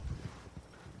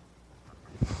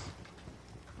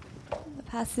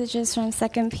Passages from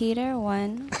 2 Peter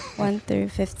 1 through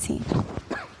 15.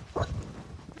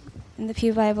 In the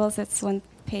Pew Bibles, it's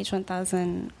page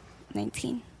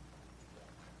 1019.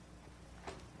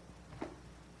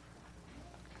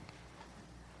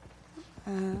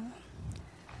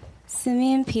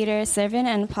 Simeon Peter, servant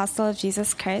and apostle of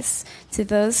Jesus Christ, to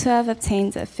those who have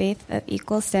obtained a faith of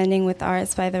equal standing with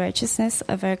ours by the righteousness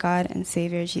of our God and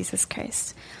Savior Jesus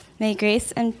Christ. May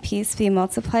grace and peace be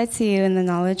multiplied to you in the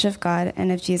knowledge of God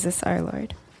and of Jesus our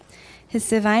Lord. His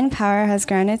divine power has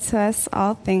granted to us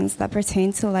all things that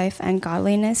pertain to life and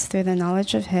godliness through the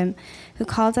knowledge of him who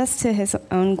called us to his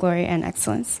own glory and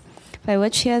excellence, by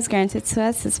which he has granted to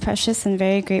us his precious and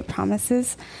very great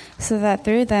promises, so that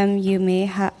through them you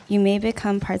may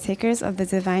become partakers of the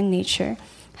divine nature,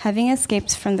 having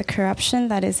escaped from the corruption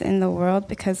that is in the world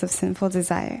because of sinful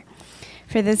desire.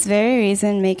 For this very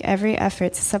reason, make every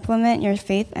effort to supplement your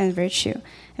faith and virtue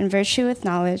with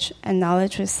knowledge, and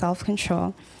knowledge with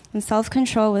self-control, and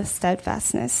self-control with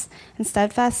steadfastness, and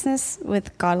steadfastness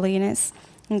with godliness,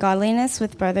 and godliness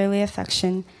with brotherly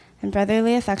affection, and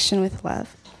brotherly affection with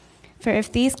love. For if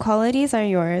these qualities are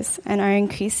yours and are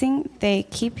increasing, they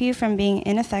keep you from being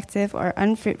ineffective or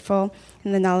unfruitful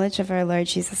in the knowledge of our Lord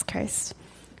Jesus Christ.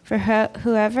 For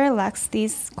whoever lacks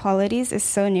these qualities is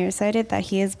so nearsighted that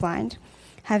he is blind,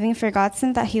 having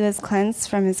forgotten that he was cleansed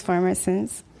from his former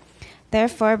sins.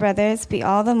 Therefore, brothers, be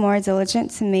all the more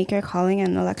diligent to make your calling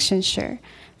and election sure.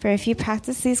 For if you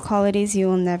practice these qualities, you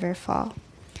will never fall.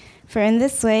 For in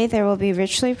this way there will be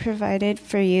richly provided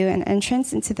for you an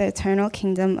entrance into the eternal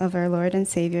kingdom of our Lord and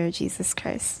Savior, Jesus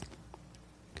Christ.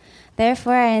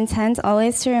 Therefore, I intend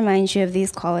always to remind you of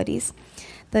these qualities.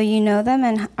 Though you know them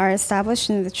and are established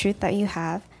in the truth that you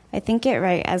have, I think it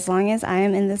right, as long as I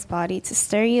am in this body, to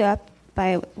stir you up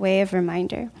by way of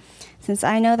reminder, since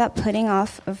I know that putting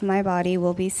off of my body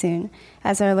will be soon,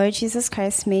 as our Lord Jesus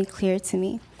Christ made clear to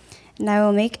me. And I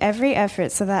will make every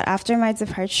effort so that after my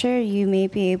departure you may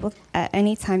be able at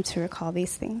any time to recall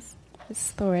these things. This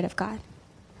is the word of God.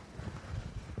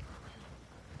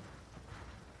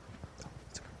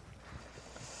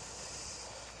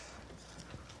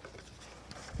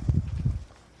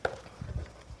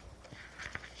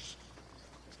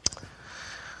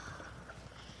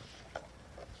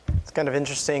 It's kind of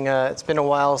interesting. It's been a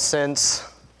while since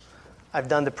I've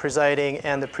done the presiding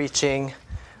and the preaching.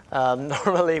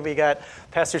 Normally we got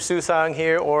Pastor Susang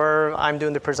here, or I'm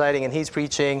doing the presiding and he's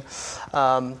preaching.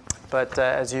 But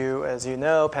as you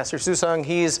know, Pastor Susang,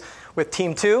 he's with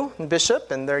Team 2 in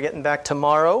Bishop, and they're getting back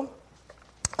tomorrow.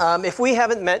 If we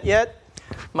haven't met yet,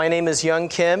 my name is Young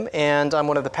Kim, and I'm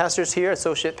one of the pastors here,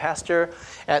 associate pastor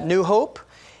at New Hope.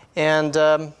 And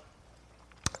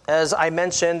as I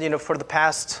mentioned, for the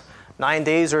past 9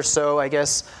 days or so, I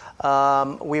guess,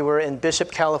 we were in Bishop,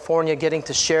 California, getting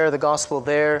to share the gospel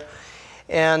there.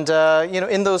 And,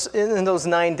 in those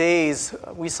 9 days,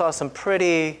 we saw some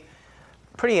pretty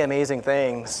amazing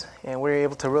things. And we were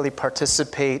able to really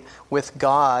participate with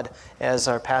God, as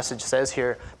our passage says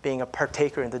here, being a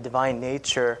partaker in the divine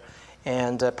nature,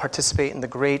 and participate in the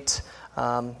great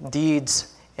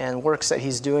deeds and works that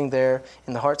he's doing there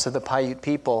in the hearts of the Paiute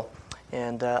people.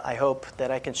 And I hope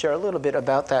that I can share a little bit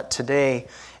about that today.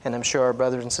 And I'm sure our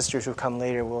brothers and sisters who come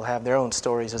later will have their own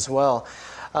stories as well.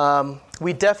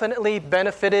 We definitely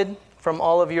benefited from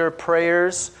all of your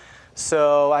prayers.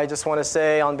 So I just want to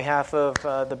say on behalf of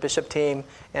the Bishop team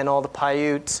and all the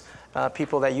Paiute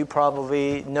people that you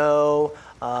probably know,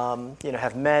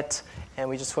 have met. And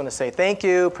we just want to say thank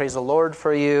you, praise the Lord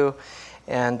for you.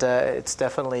 And it's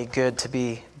definitely good to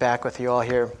be back with you all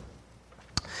here.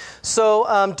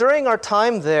 So during our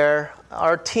time there,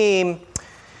 our team,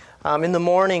 in the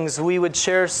mornings, we would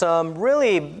share some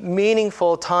really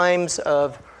meaningful times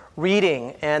of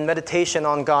reading and meditation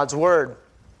on God's Word.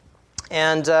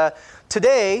 And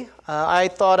today, I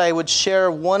thought I would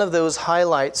share one of those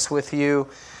highlights with you,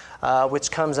 which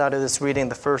comes out of this reading,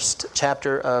 the first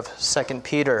chapter of 2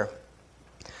 Peter.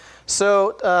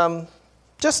 So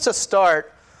just to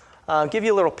start, give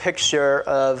you a little picture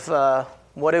of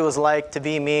what it was like to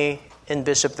be me in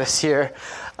Bishop this year.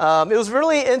 It was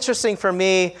really interesting for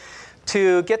me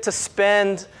to get to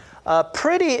spend a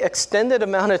pretty extended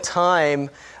amount of time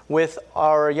with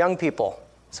our young people.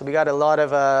 So we got a lot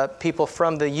of people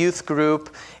from the youth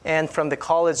group and from the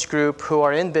college group who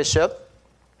are in Bishop.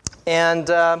 And,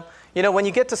 when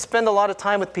you get to spend a lot of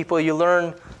time with people, you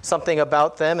learn something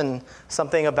about them and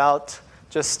something about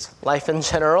just life in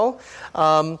general.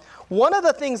 One of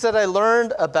the things that I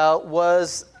learned about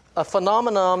was a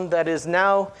phenomenon that is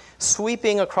now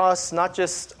sweeping across not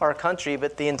just our country,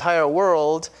 but the entire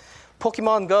world,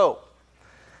 Pokemon Go.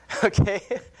 Okay?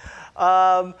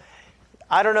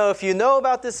 I don't know if you know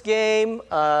about this game.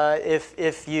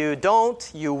 If you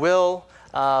don't, you will,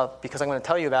 because I'm going to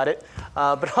tell you about it.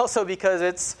 But also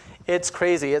because it's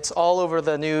crazy. It's all over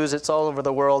the news. It's all over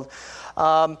the world.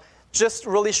 Just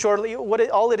really shortly,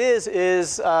 all it is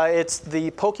it's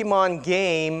the Pokemon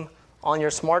game on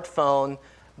your smartphone,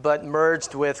 but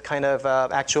merged with kind of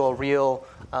actual real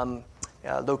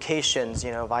locations,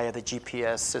 via the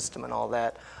GPS system and all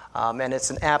that. And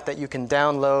it's an app that you can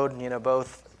download,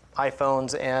 both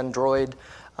iPhones, Android.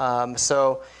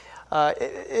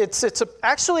 It's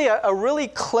actually a really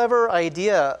clever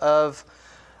idea of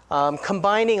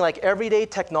combining like everyday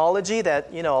technology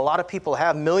that a lot of people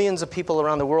have, millions of people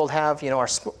around the world have, our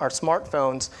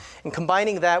smartphones, and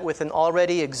combining that with an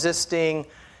already existing,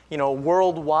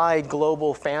 worldwide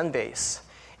global fan base.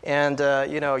 And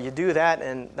you do that,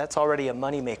 and that's already a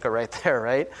moneymaker right there,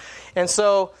 right? And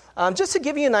so, just to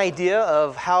give you an idea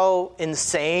of how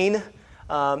insane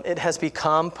it has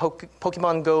become,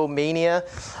 Pokemon Go mania.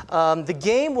 The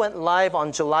game went live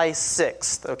on July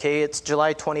 6th, okay? It's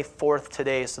July 24th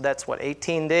today, so that's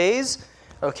 18 days,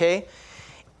 okay?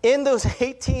 In those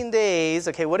 18 days,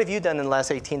 okay, what have you done in the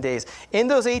last 18 days? In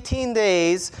those 18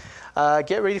 days,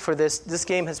 get ready for this. This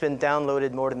game has been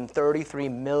downloaded more than 33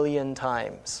 million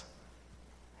times.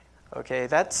 Okay,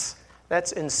 that's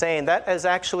insane. That is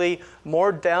actually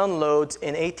more downloads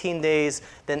in 18 days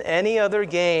than any other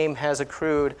game has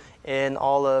accrued in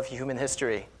all of human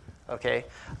history. Okay,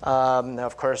 now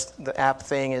of course the app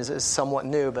thing is somewhat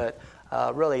new, but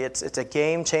really it's a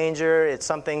game changer. It's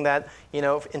something that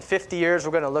in 50 years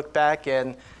we're going to look back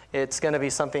and it's going to be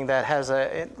something that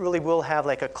it really will have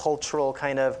like a cultural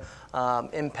kind of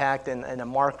impact and a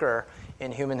marker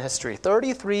in human history.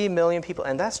 33 million people,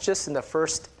 and that's just in the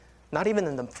first. Not even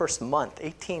in the first month,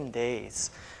 18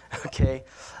 days, okay?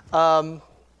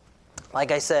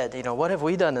 Like I said, what have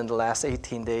we done in the last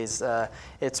 18 days?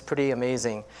 It's pretty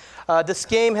amazing. This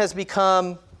game has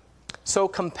become so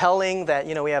compelling that,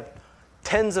 we have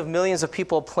tens of millions of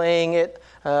people playing it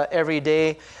every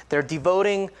day. They're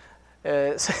devoting,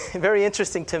 very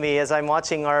interesting to me as I'm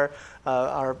watching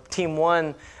our Team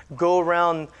 1 go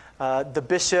around the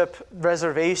Bishop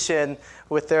Reservation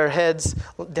with their heads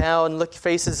down,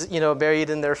 faces buried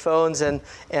in their phones, and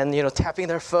tapping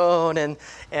their phone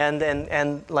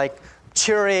and like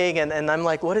cheering, and I'm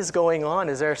like, what is going on?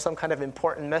 Is there some kind of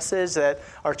important message that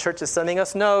our church is sending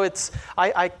us? No, it's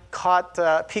I caught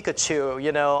Pikachu,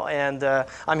 and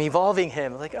I'm evolving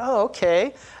him. Like, oh,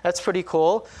 okay, that's pretty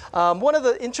cool. One of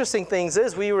the interesting things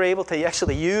is we were able to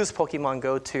actually use Pokemon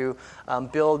Go to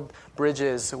build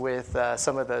bridges with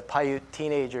some of the Paiute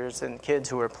teenagers and kids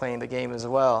who are playing the game as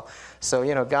well.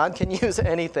 So, God can use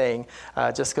anything,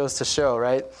 just goes to show,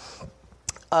 right?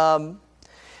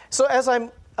 So as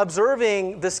I'm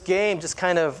observing this game just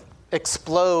kind of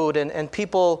explode and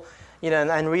people,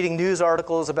 and reading news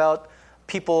articles about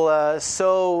people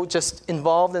so just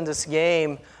involved in this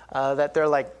game that they're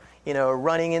like,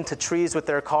 running into trees with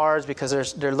their cars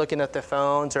because they're looking at their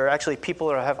phones, or actually people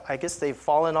I guess they've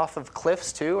fallen off of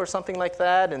cliffs too or something like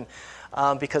that, and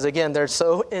because again they're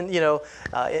so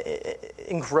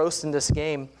engrossed in this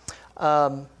game.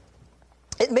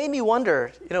 It made me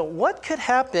wonder, what could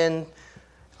happen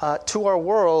to our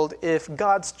world if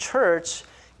God's church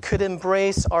could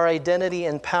embrace our identity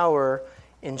and power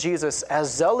in Jesus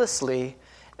as zealously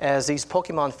as these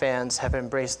Pokemon fans have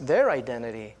embraced their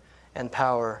identity and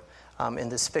power in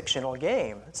this fictional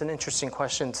game. It's an interesting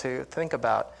question to think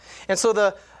about. And so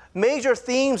the major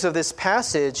themes of this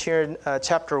passage here in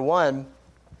chapter 1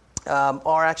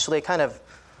 are actually kind of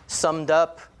summed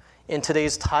up in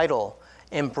today's title,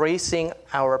 Embracing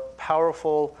Our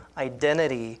Powerful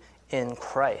Identity in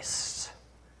Christ.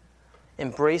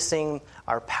 Embracing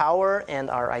our power and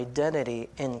our identity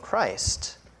in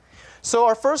Christ. So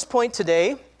our first point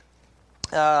today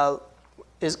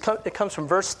it comes from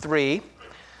verse 3.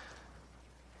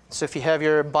 So if you have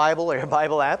your Bible or your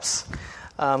Bible apps,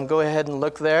 go ahead and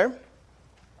look there.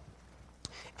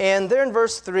 And there in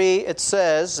verse 3 it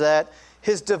says that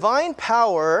His divine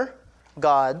power,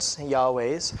 God's,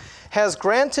 Yahweh's, has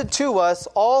granted to us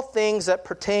all things that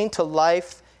pertain to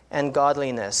life and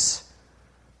godliness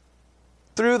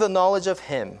through the knowledge of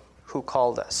Him who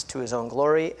called us to His own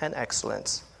glory and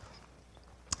excellence.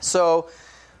 So,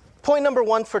 point number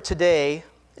 1 for today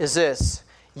is this.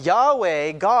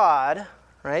 Yahweh, God,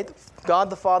 right? God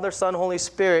the Father, Son, Holy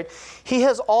Spirit, He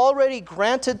has already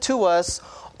granted to us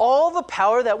all the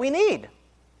power that we need.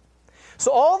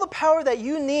 So all the power that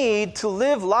you need to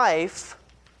live life,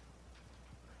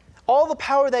 all the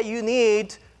power that you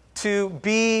need to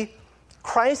be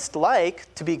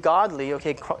Christ-like, to be godly,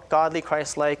 okay, godly,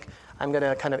 Christ-like, I'm going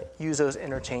to kind of use those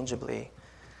interchangeably.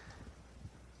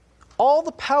 All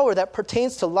the power that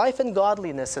pertains to life and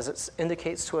godliness, as it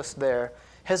indicates to us there,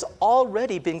 has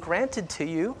already been granted to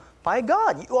you by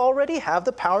God. You already have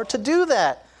the power to do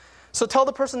that. So tell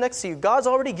the person next to you, God's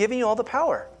already given you all the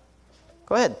power.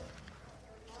 Go ahead.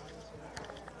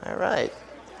 All right.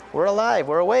 We're alive.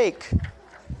 We're awake.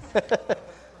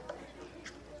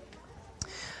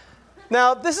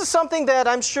 Now, this is something that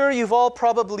I'm sure you've all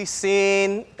probably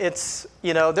seen. It's,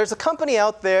 there's a company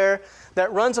out there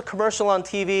that runs a commercial on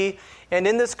TV, and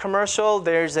in this commercial,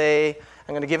 there's I'm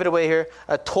going to give it away here,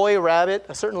 a toy rabbit,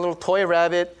 a certain little toy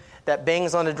rabbit that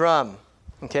bangs on a drum,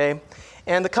 okay?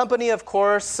 And the company, of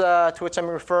course, to which I'm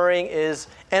referring is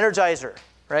Energizer,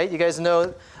 right? You guys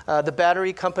know the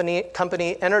battery company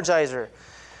Energizer.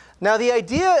 Now, the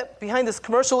idea behind this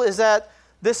commercial is that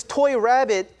this toy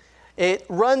rabbit, it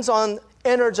runs on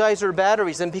Energizer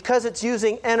batteries. And because it's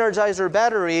using Energizer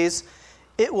batteries,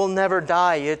 it will never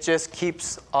die. It just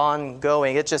keeps on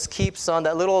going. It just keeps on.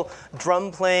 That little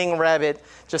drum-playing rabbit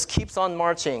just keeps on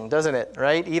marching, doesn't it?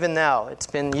 Right? Even now. It's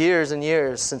been years and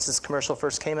years since this commercial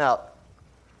first came out.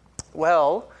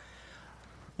 Well,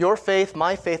 your faith,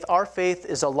 my faith, our faith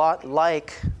is a lot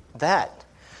like that.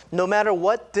 No matter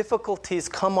what difficulties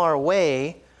come our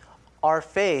way, our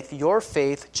faith, your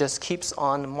faith, just keeps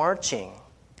on marching.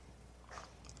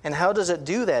 And how does it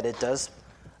do that? It does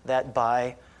that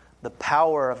by the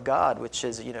power of God, which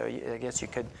is, I guess you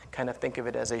could kind of think of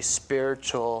it as a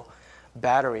spiritual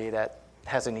battery that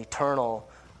has an eternal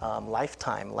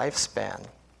lifespan.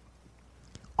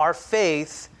 Our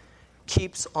faith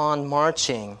keeps on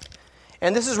marching.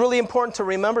 And this is really important to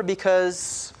remember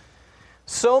because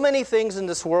so many things in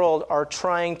this world are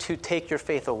trying to take your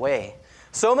faith away.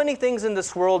 So many things in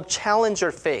this world challenge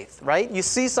your faith, right? You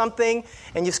see something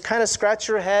and you kind of scratch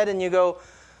your head and you go,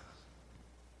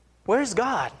 where's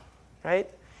God, right?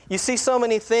 You see so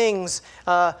many things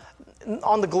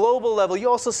on the global level. You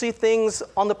also see things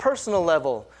on the personal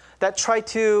level that try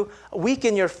to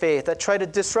weaken your faith, that try to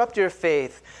disrupt your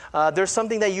faith. There's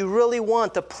something that you really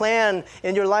want, a plan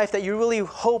in your life that you really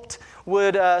hoped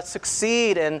would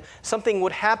succeed and something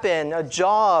would happen, a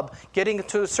job, getting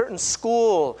into a certain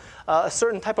school, a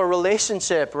certain type of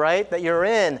relationship, right, that you're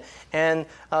in. And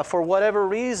for whatever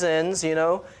reasons,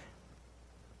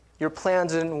 your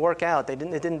plans didn't work out. It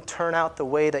didn't turn out the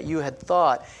way that you had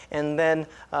thought. And then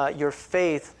your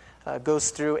faith goes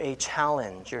through a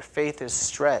challenge. Your faith is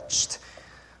stretched.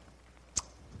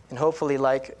 And hopefully,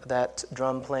 like that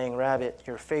drum-playing rabbit,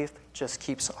 your faith just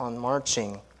keeps on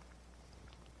marching.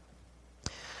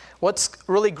 What's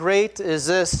really great is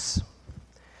this.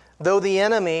 Though the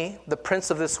enemy, the prince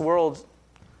of this world,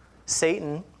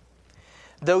 Satan,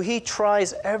 though he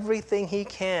tries everything he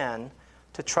can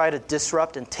to try to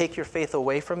disrupt and take your faith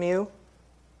away from you,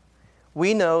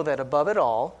 we know that above it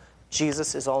all,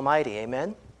 Jesus is almighty.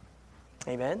 Amen?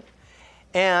 Amen?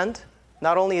 And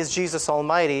not only is Jesus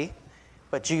almighty,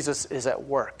 but Jesus is at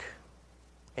work.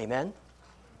 Amen?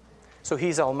 So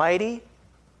he's almighty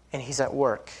and he's at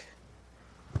work.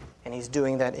 And he's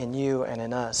doing that in you and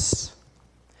in us.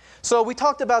 So we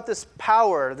talked about this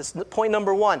power, this point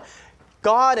number one.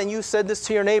 God, and you said this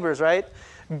to your neighbors, right?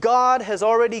 God has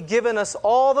already given us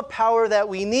all the power that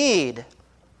we need.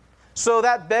 So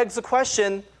that begs the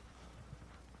question,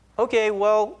 okay,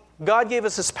 well, God gave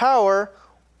us this power.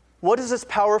 What is this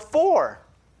power for?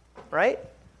 Right?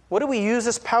 What do we use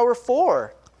this power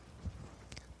for?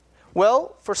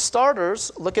 Well, for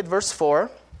starters, look at verse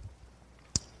 4.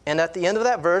 And at the end of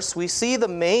that verse, we see the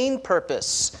main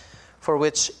purpose for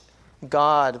which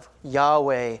God,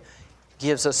 Yahweh,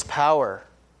 gives us power.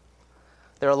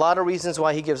 There are a lot of reasons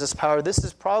why he gives us power. This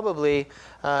is probably,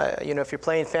 if you're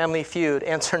playing Family Feud,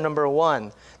 answer number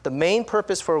one. The main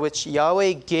purpose for which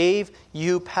Yahweh gave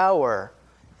you power,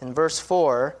 in verse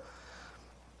 4,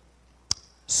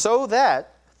 so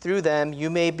that through them you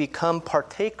may become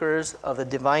partakers of the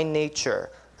divine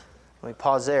nature. Let me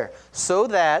pause there. So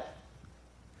that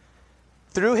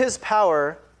through his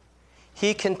power,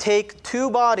 he can take two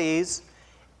bodies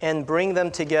and bring them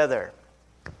together.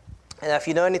 And if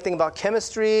you know anything about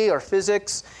chemistry or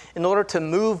physics, in order to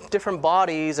move different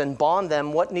bodies and bond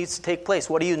them, what needs to take place?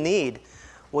 What do you need?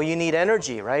 Well, you need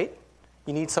energy, right?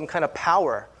 You need some kind of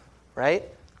power, right?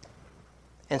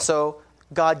 And so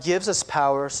God gives us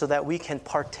power so that we can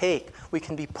partake. We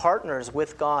can be partners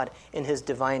with God in his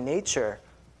divine nature.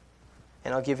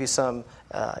 And I'll give you some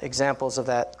examples of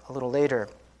that a little later.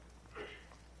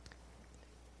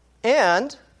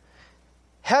 And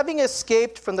having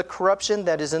escaped from the corruption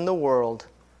that is in the world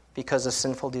because of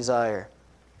sinful desire.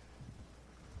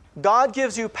 God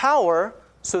gives you power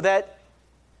so that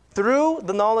through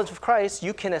the knowledge of Christ,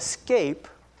 you can escape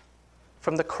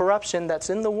from the corruption that's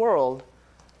in the world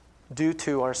due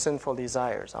to our sinful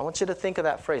desires. I want you to think of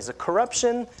that phrase, the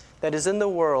corruption that is in the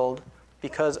world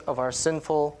because of our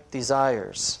sinful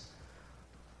desires.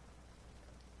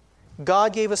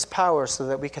 God gave us power so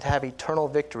that we could have eternal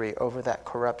victory over that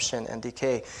corruption and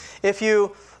decay. If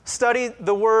you study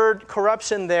the word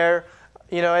corruption there,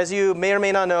 as you may or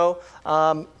may not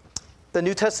know, the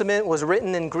New Testament was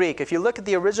written in Greek. If you look at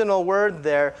the original word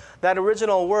there, that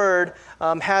original word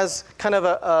has kind of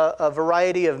a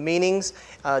variety of meanings.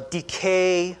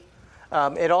 Decay.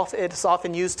 It's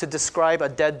often used to describe a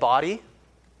dead body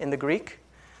in the Greek.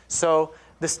 So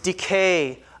this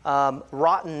decay,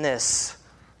 rottenness,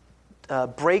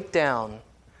 breakdown.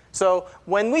 So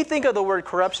when we think of the word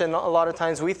corruption, a lot of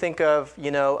times we think of,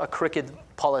 a crooked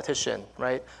politician,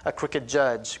 right? A crooked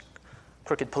judge,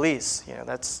 crooked police.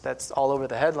 That's all over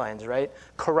the headlines, right?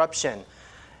 Corruption.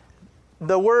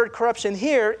 The word corruption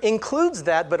here includes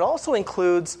that, but also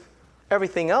includes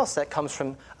everything else that comes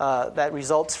from, that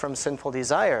results from sinful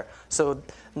desire. So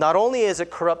not only is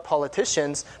it corrupt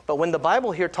politicians, but when the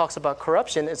Bible here talks about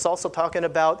corruption, it's also talking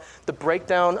about the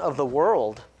breakdown of the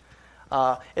world.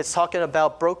 It's talking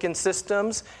about broken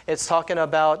systems. It's talking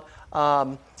about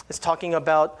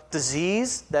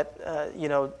disease that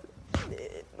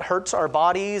hurts our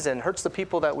bodies and hurts the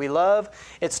people that we love.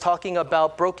 It's talking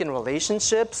about broken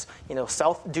relationships,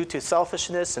 due to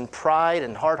selfishness and pride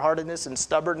and hard-heartedness and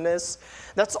stubbornness.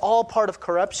 That's all part of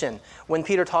corruption. When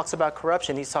Peter talks about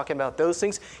corruption, he's talking about those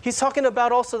things. He's talking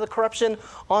about also the corruption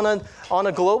on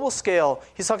a global scale.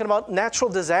 He's talking about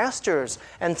natural disasters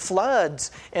and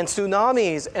floods and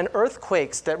tsunamis and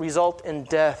earthquakes that result in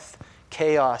death,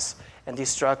 chaos, and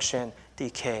destruction,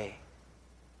 decay.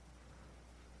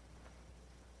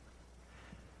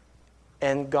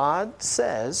 And God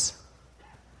says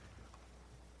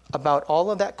about all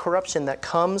of that corruption that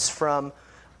comes from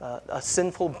a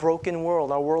sinful, broken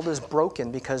world. Our world is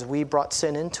broken because we brought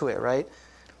sin into it, right?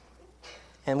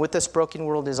 And with this broken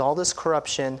world is all this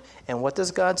corruption. And what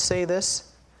does God say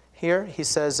this here? He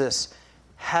says this,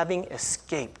 having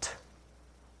escaped.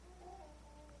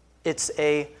 It's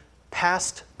a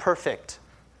past perfect.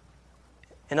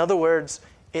 In other words,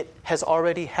 it has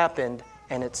already happened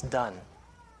and it's done.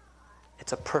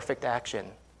 It's a perfect action,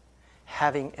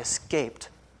 having escaped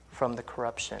from the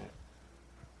corruption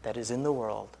that is in the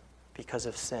world because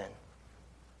of sin.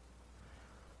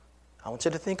 I want you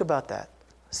to think about that.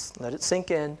 Let it sink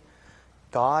in.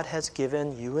 God has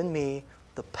given you and me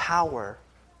the power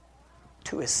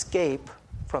to escape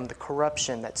from the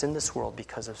corruption that's in this world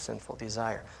because of sinful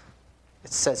desire.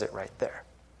 It says it right there.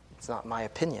 It's not my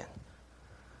opinion.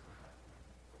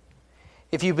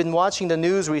 If you've been watching the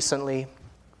news recently,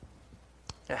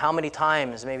 how many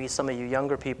times, maybe some of you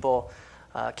younger people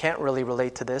can't really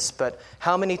relate to this, but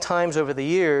how many times over the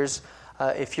years,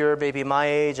 if you're maybe my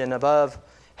age and above,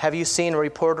 have you seen a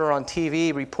reporter on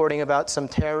TV reporting about some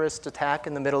terrorist attack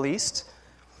in the Middle East,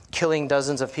 killing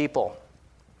dozens of people?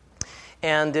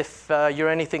 And if you're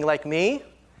anything like me,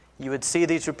 you would see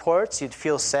these reports, you'd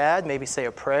feel sad, maybe say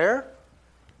a prayer,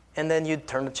 and then you'd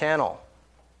turn the channel.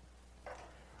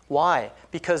 Why?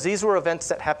 Because these were events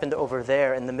that happened over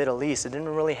there in the Middle East. It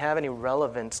didn't really have any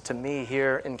relevance to me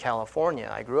here in California.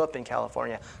 I grew up in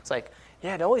California. It's like,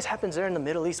 yeah, it always happens there in the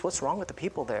Middle East. What's wrong with the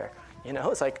people there?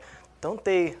 It's like, do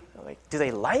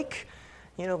they like,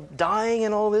 dying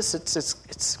and all this?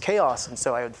 It's chaos. And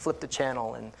so I would flip the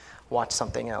channel and watch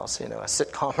something else, a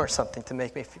sitcom or something to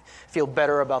make me feel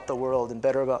better about the world and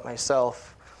better about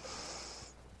myself.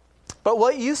 But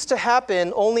what used to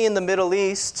happen only in the Middle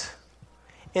East,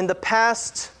 in the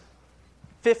past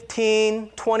 15,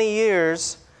 20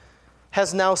 years,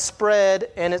 has now spread,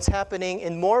 and it's happening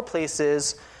in more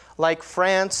places like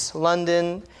France,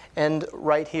 London, and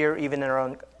right here, even in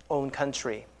our own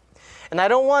country. And I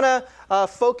don't want to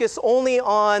focus only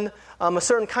on a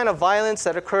certain kind of violence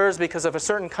that occurs because of a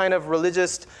certain kind of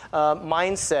religious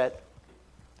mindset.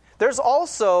 There's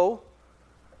also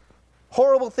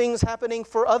horrible things happening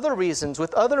for other reasons,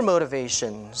 with other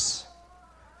motivations.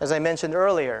 As I mentioned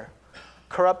earlier,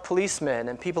 corrupt policemen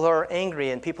and people who are angry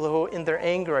and people who in their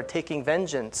anger are taking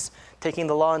vengeance, taking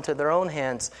the law into their own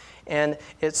hands. And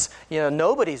it's,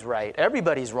 nobody's right.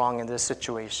 Everybody's wrong in this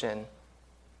situation.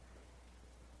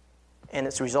 And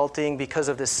it's resulting because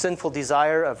of this sinful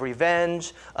desire of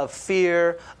revenge, of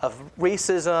fear, of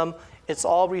racism. It's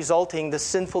all resulting, the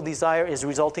sinful desire is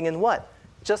resulting in what?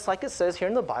 Just like it says here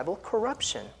in the Bible,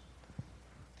 corruption.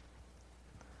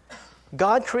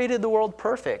 God created the world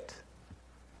perfect,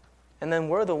 and then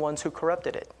we're the ones who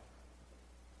corrupted it.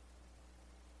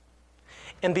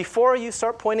 And before you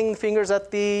start pointing fingers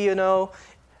at the,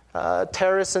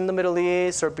 terrorists in the Middle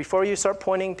East, or before you start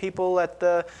pointing people at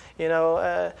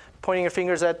pointing your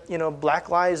fingers at, Black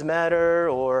Lives Matter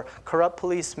or corrupt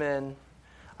policemen,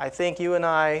 I think you and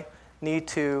I need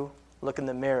to look in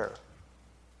the mirror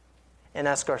and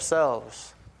ask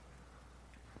ourselves,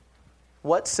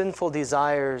 what sinful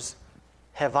desires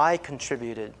have I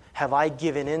contributed, have I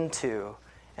given into,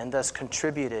 and thus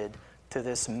contributed to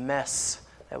this mess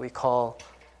that we call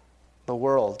the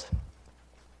world?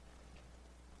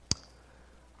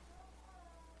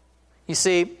 You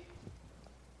see,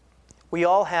 we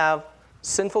all have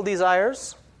sinful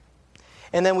desires,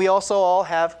 and then we also all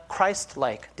have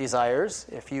Christ-like desires,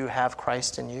 if you have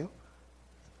Christ in you.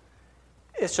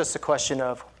 It's just a question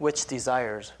of which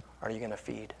desires are you going to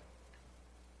feed.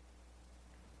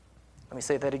 Let me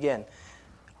say that again.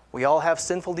 We all have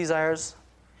sinful desires,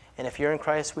 and if you're in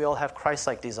Christ, we all have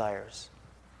Christ-like desires.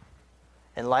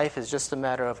 And life is just a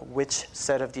matter of which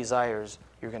set of desires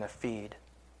you're going to feed.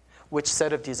 Which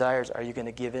set of desires are you going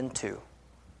to give into?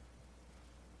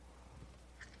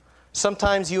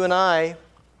 Sometimes you and I,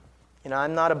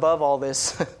 I'm not above all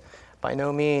this, by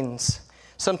no means.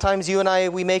 Sometimes you and I,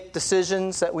 we make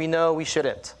decisions that we know we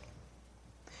shouldn't.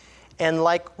 And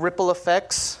like ripple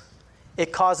effects,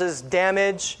 it causes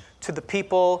damage to the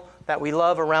people that we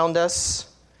love around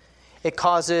us. It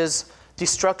causes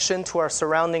destruction to our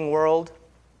surrounding world.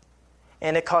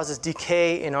 And it causes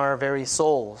decay in our very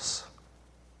souls.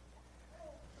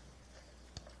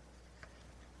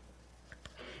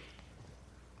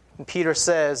 And Peter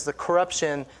says the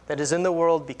corruption that is in the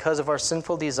world because of our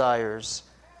sinful desires,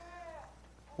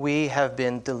 we have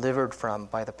been delivered from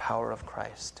by the power of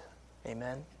Christ.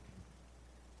 Amen?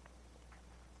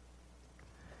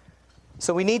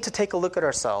 So we need to take a look at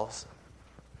ourselves.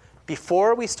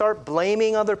 Before we start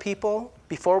blaming other people,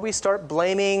 before we start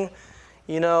blaming,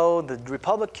 the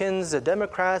Republicans, the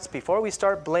Democrats, before we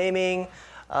start blaming,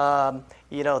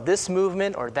 this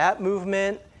movement or that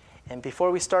movement, and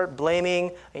before we start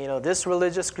blaming, this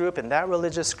religious group and that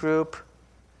religious group,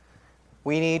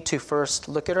 we need to first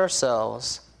look at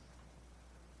ourselves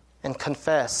and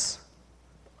confess,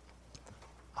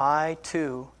 I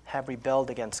too have rebelled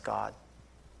against God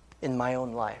in my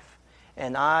own life.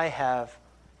 And I have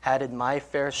added my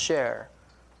fair share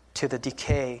to the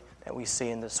decay that we see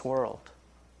in this world.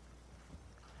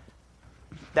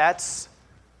 That's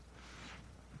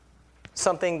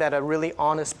something that a really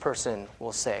honest person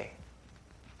will say.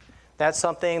 That's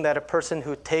something that a person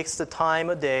who takes the time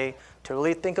a day to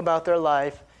really think about their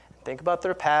life, think about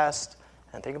their past,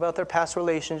 and think about their past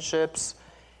relationships,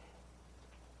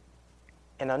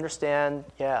 and understand,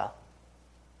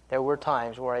 there were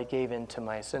times where I gave in to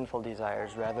my sinful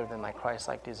desires rather than my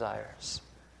Christ-like desires.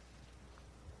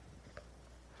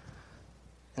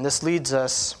 And this leads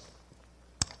us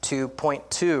to point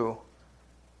 2.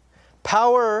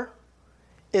 Power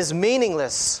is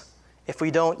meaningless if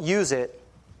we don't use it.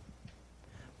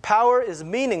 Power is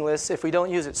meaningless if we don't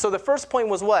use it. So the first point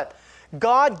was what?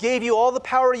 God gave you all the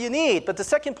power you need. But the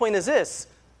second point is this.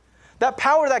 That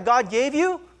power that God gave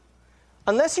you,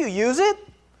 unless you use it,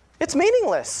 it's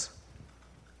meaningless.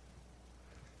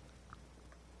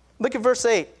 Look at verse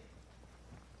 8.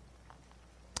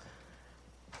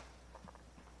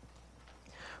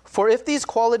 For if these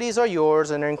qualities are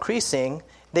yours and are increasing,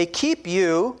 they keep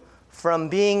you from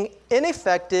being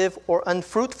ineffective or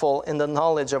unfruitful in the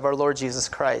knowledge of our Lord Jesus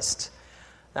Christ.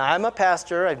 Now, I'm a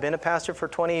pastor. I've been a pastor for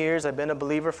 20 years. I've been a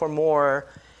believer for more.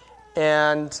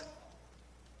 And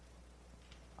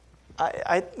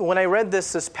when I read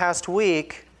this past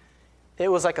week, it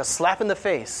was like a slap in the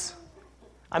face.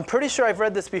 I'm pretty sure I've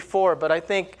read this before, but I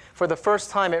think for the first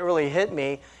time it really hit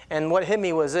me. And what hit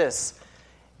me was this.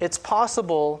 It's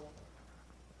possible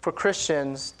for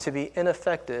Christians to be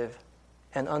ineffective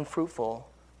and unfruitful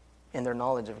in their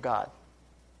knowledge of God.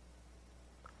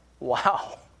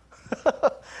 Wow.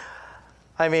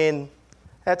 I mean,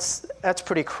 that's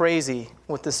pretty crazy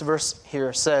what this verse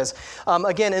here says.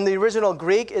 Again, in the original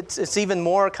Greek, it's even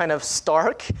more kind of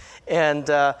stark and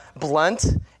blunt.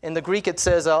 In the Greek, it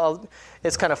says,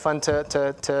 it's kind of fun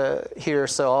to hear,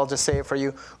 so I'll just say it for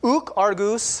you. Uk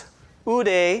argus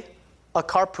ude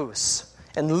akarpus.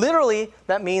 And literally,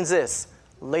 that means this: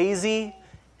 lazy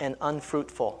and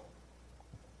unfruitful.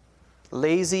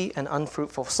 Lazy and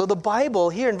unfruitful. So the Bible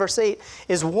here in verse 8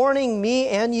 is warning me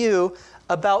and you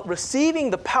about receiving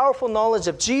the powerful knowledge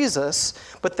of Jesus,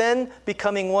 but then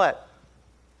becoming what?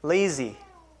 Lazy.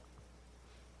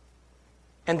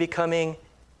 And becoming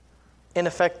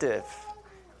ineffective,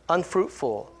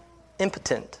 unfruitful,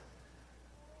 impotent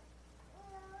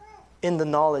in the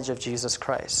knowledge of Jesus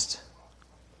Christ.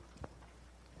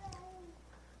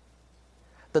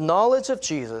 The knowledge of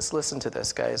Jesus, listen to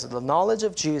this, guys. The knowledge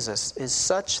of Jesus is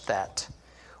such that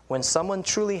when someone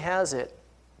truly has it,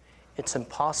 it's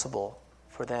impossible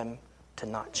for them to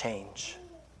not change.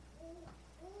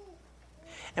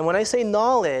 And when I say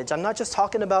knowledge, I'm not just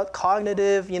talking about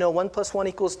cognitive, 1 +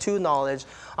 1 = 2 knowledge.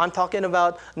 I'm talking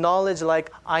about knowledge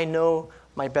like I know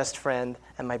my best friend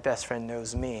and my best friend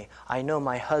knows me. I know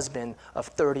my husband of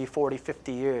 30, 40,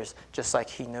 50 years just like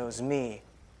he knows me.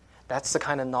 That's the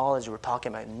kind of knowledge we're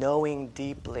talking about, knowing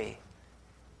deeply.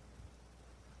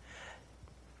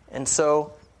 And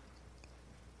so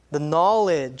the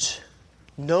knowledge,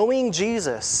 knowing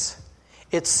Jesus,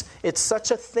 it's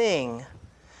such a thing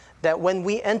that when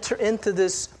we enter into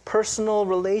this personal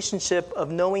relationship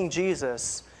of knowing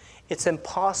Jesus, it's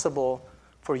impossible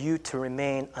for you to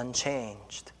remain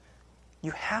unchanged.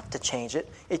 You have to change it.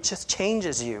 It just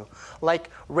changes you. Like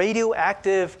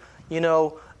radioactive,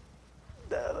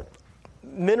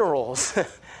 minerals.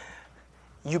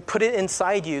 You put it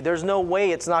inside you. There's no way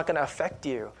it's not going to affect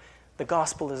you. The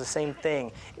gospel is the same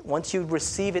thing. Once you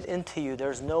receive it into you,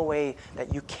 there's no way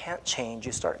that you can't change.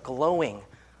 You start glowing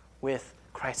with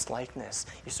Christ-likeness.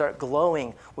 You start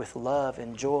glowing with love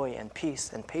and joy and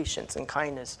peace and patience and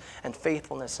kindness and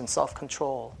faithfulness and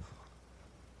self-control.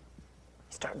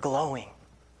 You start glowing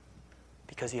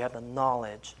because you have the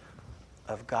knowledge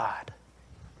of God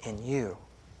in you.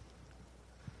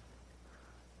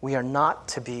 We are not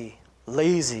to be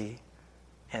lazy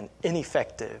and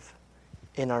ineffective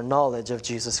in our knowledge of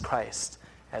Jesus Christ,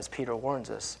 as Peter warns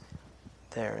us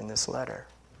there in this letter.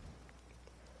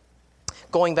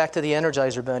 Going back to the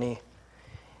Energizer Bunny,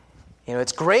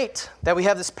 it's great that we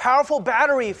have this powerful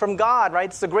battery from God, right?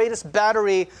 It's the greatest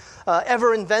battery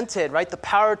ever invented, right? The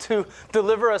power to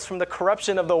deliver us from the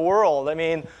corruption of the world. I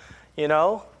mean,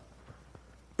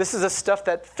 this is the stuff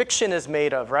that fiction is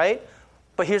made of, right?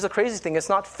 But here's the crazy thing. It's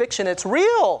not fiction. It's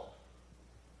real.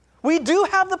 We do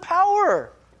have the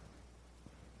power.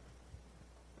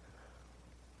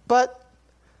 But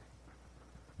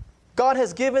God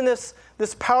has given us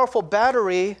this powerful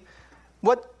battery.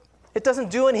 It doesn't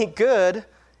do any good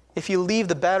if you leave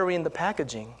the battery in the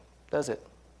packaging, does it?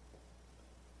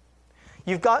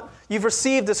 You've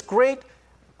received this great,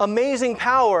 amazing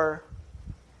power,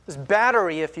 this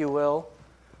battery, if you will,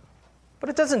 but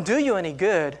it doesn't do you any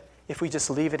good if we just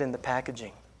leave it in the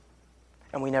packaging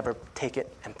and we never take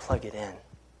it and plug it in.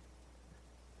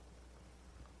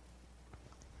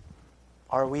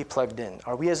 Are we plugged in?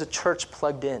 Are we as a church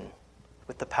plugged in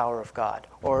with the power of God?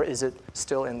 Or is it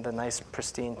still in the nice,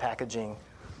 pristine packaging,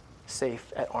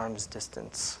 safe at arm's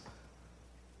distance?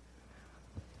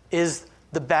 Is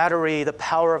the battery, the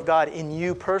power of God in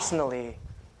you personally?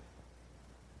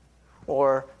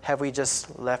 Or have we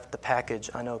just left the package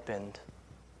unopened,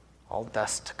 all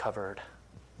dust covered?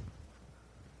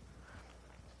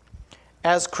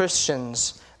 As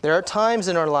Christians, there are times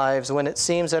in our lives when it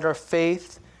seems that our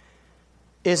faith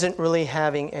isn't really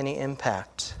having any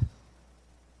impact.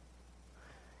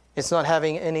 It's not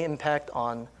having any impact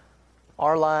on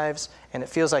our lives, and it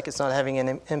feels like it's not having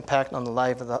an impact on the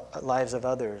lives of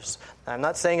others. Now, I'm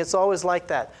not saying it's always like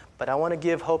that, but I want to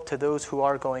give hope to those who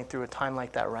are going through a time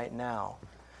like that right now.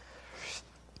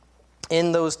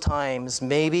 In those times,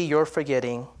 maybe you're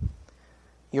forgetting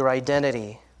your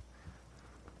identity.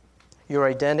 Your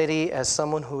identity as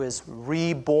someone who is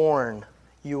reborn.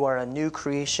 You are a new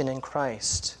creation in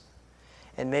Christ.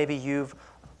 And maybe you've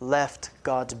left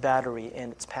God's battery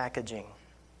in its packaging.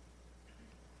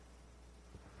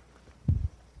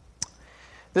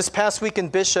 This past week in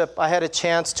Bishop, I had a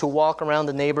chance to walk around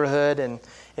the neighborhood, and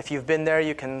if you've been there,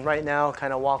 you can right now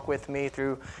kind of walk with me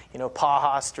through,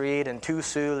 Paha Street and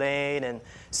Tusu Lane and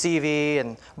CV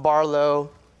and Barlow.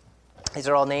 These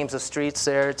are all names of streets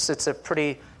there. It's a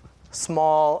pretty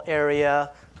small area,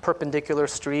 perpendicular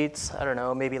streets. I don't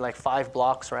know, maybe like 5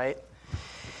 blocks, right?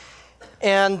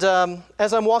 And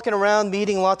as I'm walking around,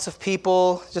 meeting lots of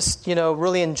people, just,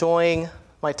 really enjoying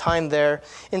my time there.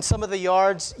 In some of the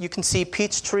yards, you can see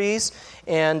peach trees,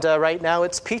 and right now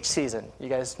it's peach season. You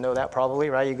guys know that probably,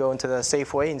 right? You go into the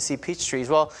Safeway and see peach trees.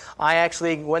 Well, I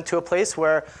actually went to a place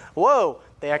where,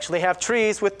 they actually have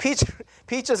trees with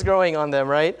peaches growing on them,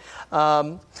 right?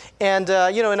 In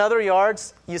other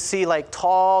yards, you see like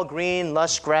tall, green,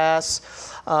 lush grass.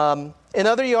 In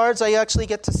other yards, I actually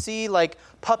get to see like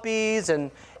puppies and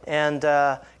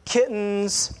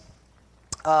kittens.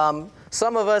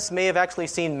 Some of us may have actually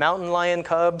seen mountain lion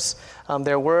cubs.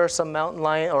 There were some mountain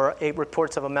lion, or 8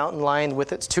 reports of a mountain lion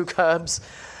with its 2 cubs.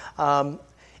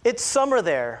 It's summer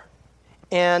there,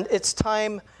 and it's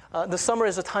time. The summer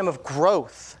is a time of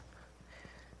growth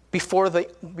before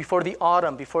the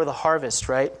autumn, before the harvest,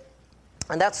 right?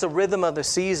 And that's the rhythm of the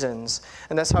seasons.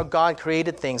 And that's how God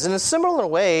created things. In a similar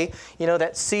way,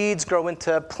 that seeds grow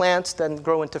into plants, then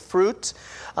grow into fruit,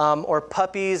 or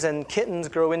puppies and kittens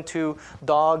grow into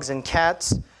dogs and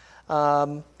cats.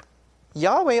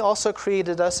 Yahweh also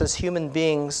created us as human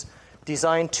beings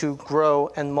designed to grow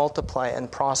and multiply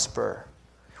and prosper.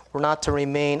 We're not to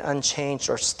remain unchanged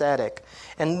or static.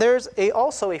 And there's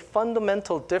also a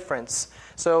fundamental difference.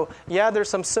 So, there's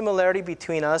some similarity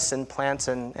between us and plants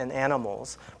and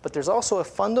animals, but there's also a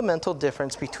fundamental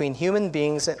difference between human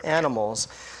beings and animals.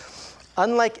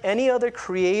 Unlike any other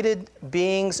created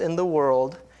beings in the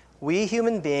world, we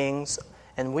human beings,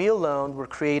 and we alone, were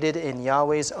created in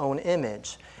Yahweh's own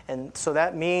image. And so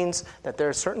that means that there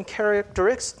are certain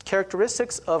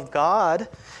characteristics of God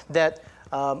that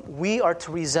we are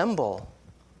to resemble.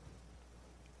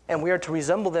 And we are to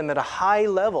resemble them at a high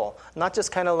level, not just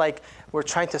kind of like we're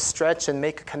trying to stretch and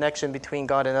make a connection between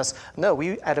God and us. No,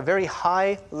 we, at a very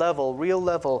high level, real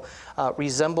level,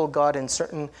 resemble God in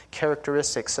certain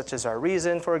characteristics, such as our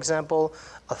reason, for example,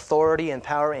 authority and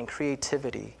power and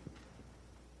creativity.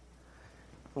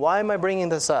 Why am I bringing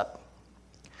this up?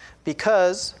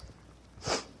 Because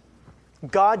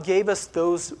God gave us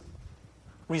those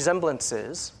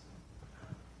resemblances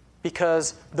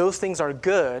because those things are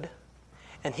good,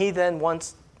 and He then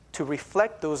wants to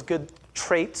reflect those good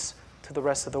traits to the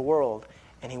rest of the world,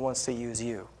 and He wants to use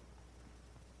you.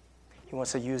 He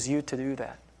wants to use you to do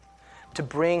that, to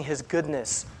bring His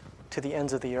goodness to the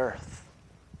ends of the earth.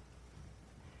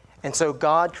 And so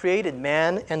God created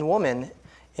man and woman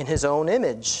in His own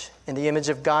image. In the image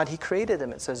of God, He created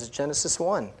them, it says in Genesis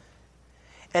 1.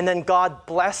 And then God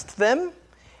blessed them,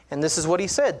 and this is what He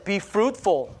said, be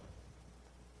fruitful.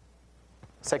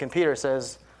 2 Peter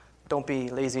says, don't be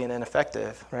lazy and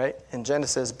ineffective, right? In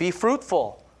Genesis, be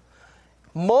fruitful,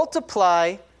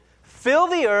 multiply, fill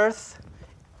the earth,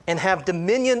 and have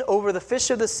dominion over the fish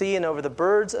of the sea and over the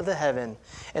birds of the heaven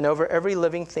and over every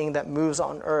living thing that moves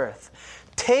on earth.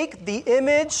 Take the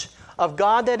image of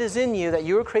God that is in you, that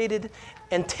you were created,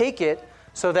 and take it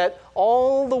so that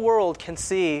all the world can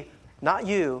see, not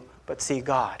you, but see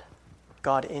God.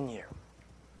 God in you.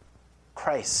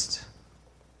 Christ.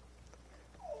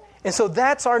 And so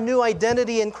that's our new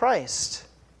identity in Christ.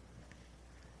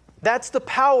 That's the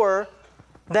power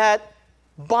that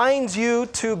binds you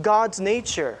to God's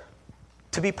nature,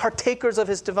 to be partakers of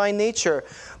His divine nature.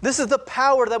 This is the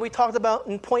power that we talked about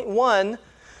in point 1,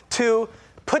 to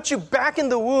put you back in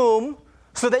the womb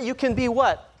so that you can be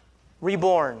what?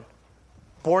 Reborn.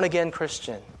 Born again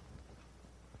Christian.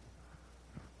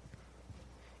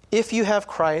 If you have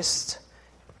Christ,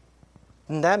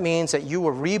 then that means that you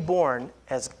were reborn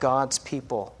as God's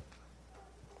people.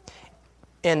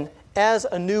 And as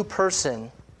a new person,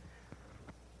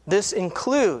 this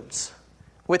includes,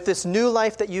 with this new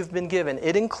life that you've been given,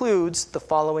 it includes the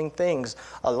following things: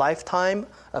 a lifetime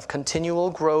of continual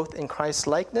growth in Christ's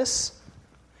likeness,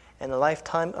 and a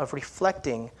lifetime of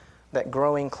reflecting that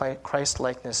growing Christ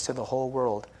likeness to the whole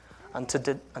world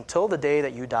until the day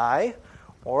that you die,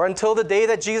 or until the day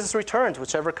that Jesus returns,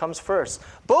 whichever comes first,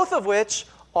 both of which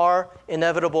are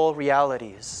inevitable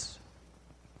realities.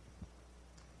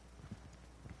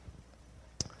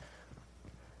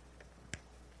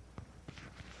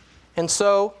 And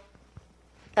so,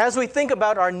 as we think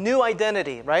about our new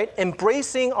identity, right?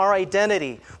 Embracing our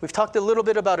identity. We've talked a little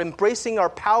bit about embracing our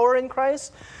power in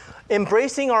Christ,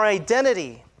 embracing our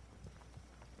identity.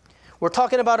 We're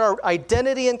talking about our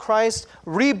identity in Christ,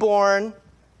 reborn.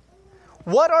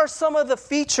 What are some of the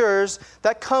features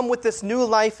that come with this new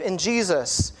life in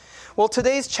Jesus? Well,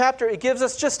 today's chapter, it gives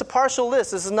us just a partial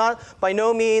list. This is not by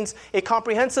no means a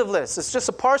comprehensive list. It's just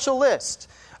a partial list,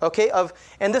 okay?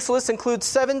 And this list includes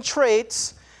 7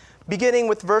 traits, beginning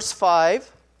with verse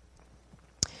 5.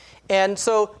 And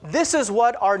so this is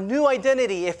what our new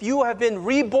identity, if you have been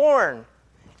reborn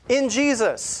in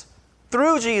Jesus,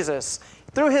 through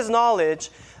His knowledge,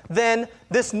 then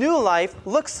this new life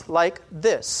looks like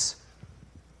this.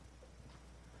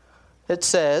 It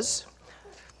says,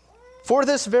 for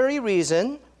this very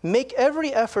reason, make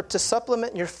every effort to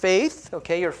supplement your faith,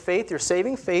 okay, your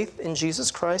saving faith in Jesus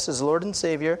Christ as Lord and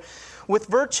Savior, with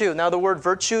virtue. Now the word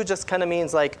virtue just kind of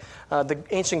means like, the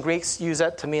ancient Greeks use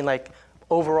that to mean like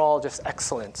overall just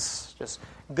excellence, just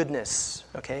goodness,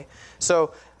 okay?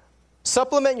 So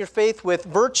supplement your faith with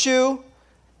virtue,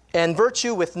 and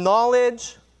virtue with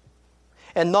knowledge,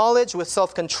 and knowledge with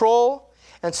self-control,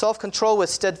 and self-control with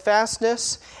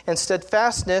steadfastness, and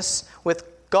steadfastness with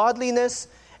godliness,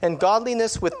 and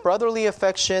godliness with brotherly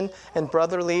affection, and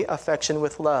brotherly affection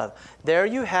with love. There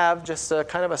you have just a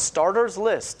kind of a starter's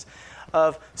list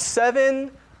of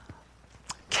 7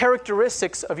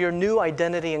 characteristics of your new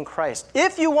identity in Christ.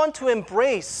 If you want to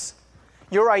embrace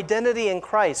your identity in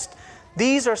Christ,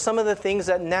 these are some of the things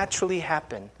that naturally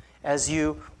happen as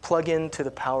you plug into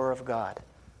the power of God.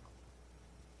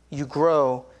 You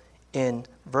grow in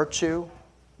virtue.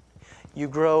 You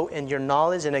grow in your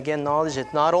knowledge. And again, knowledge is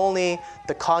not only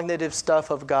the cognitive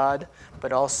stuff of God,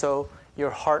 but also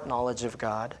your heart knowledge of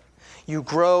God. You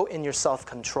grow in your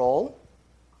self-control.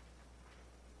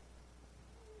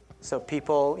 So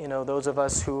people, those of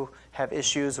us who have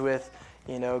issues with,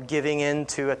 giving in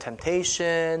to a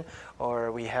temptation,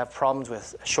 or we have problems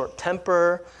with short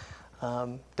temper,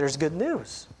 there's good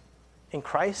news. In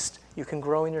Christ, you can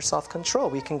grow in your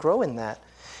self-control. We can grow in that.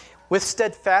 With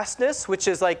steadfastness, which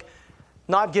is like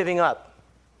not giving up.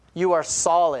 You are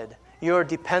solid. You are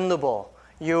dependable.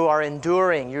 You are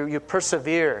enduring. You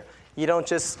persevere. You don't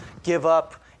just give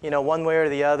up, one way or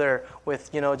the other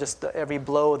with, just every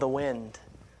blow of the wind.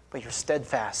 But you're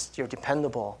steadfast. You're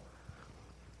dependable.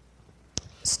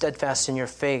 Steadfast in your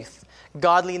faith.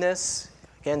 Godliness,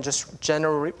 again, just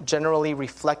generally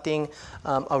reflecting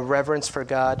a reverence for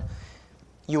God.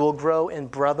 You will grow in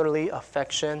brotherly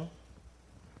affection,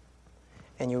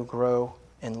 and you will grow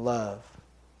in love.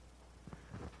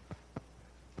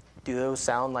 Do those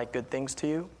sound like good things to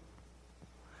you?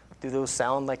 Do those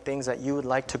sound like things that you would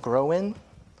like to grow in?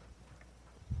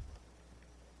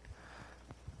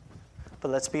 But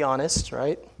let's be honest,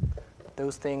 right?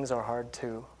 Those things are hard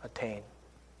to attain.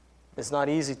 It's not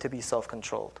easy to be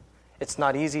self-controlled. It's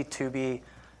not easy to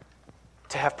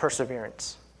have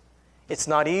perseverance. It's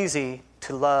not easy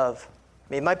to love.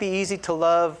 It might be easy to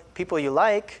love people you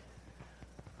like,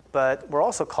 but we're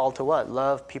also called to what?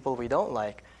 Love people we don't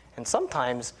like. And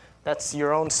sometimes that's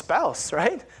your own spouse,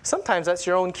 right? Sometimes that's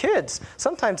your own kids.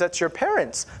 Sometimes that's your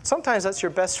parents. Sometimes that's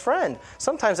your best friend.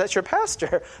 Sometimes that's your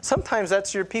pastor. Sometimes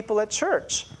that's your people at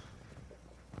church.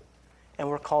 And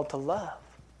we're called to love.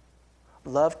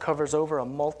 Love covers over a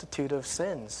multitude of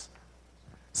sins.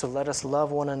 So let us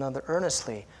love one another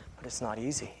earnestly. But it's not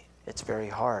easy. It's very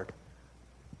hard.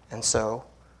 And so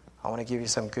I want to give you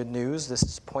some good news. This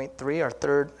is point 3, our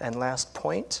third and last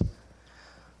point.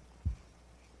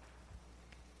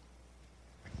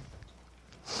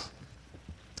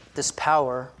 This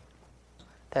power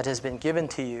that has been given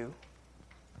to you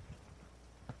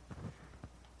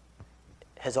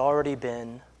has already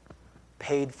been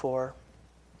paid for.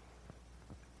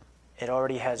 It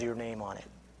already has your name on it.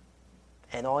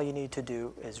 And all you need to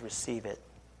do is receive it.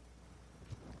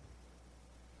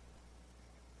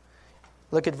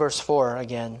 Look at verse 4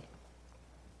 again.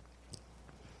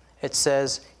 It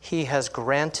says, He has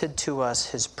granted to us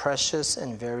His precious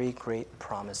and very great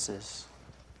promises.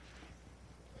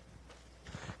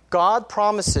 God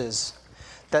promises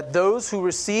that those who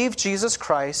receive Jesus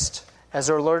Christ as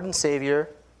our Lord and Savior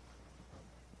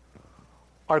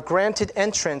are granted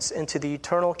entrance into the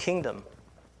eternal kingdom.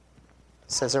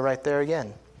 It says it right there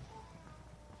again.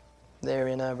 There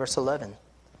in verse 11.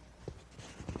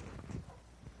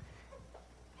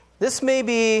 This may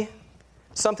be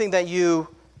something that you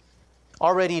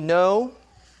already know.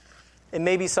 It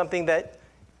may be something that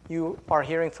you are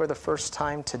hearing for the first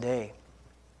time today.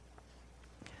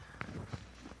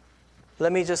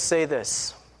 Let me just say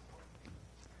this.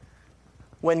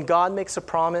 When God makes a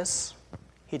promise,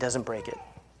 He doesn't break it.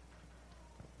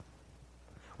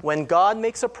 When God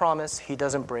makes a promise, He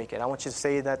doesn't break it. I want you to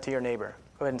say that to your neighbor.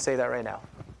 Go ahead and say that right now.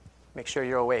 Make sure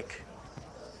you're awake.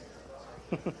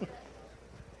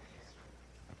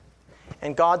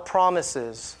 And God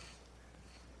promises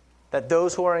that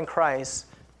those who are in Christ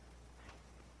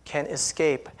can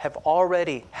escape,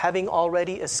 having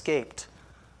already escaped,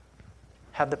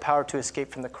 have the power to escape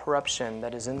from the corruption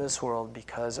that is in this world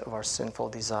because of our sinful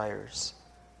desires.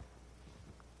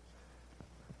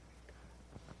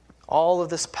 All of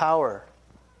this power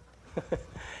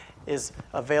is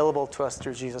available to us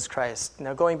through Jesus Christ.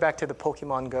 Now, going back to the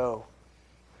Pokemon Go,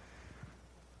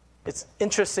 it's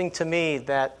interesting to me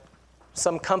that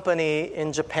some company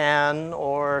in Japan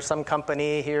or some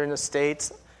company here in the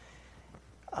States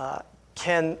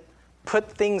can put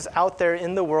things out there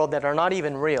in the world that are not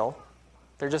even real.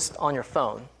 They're just on your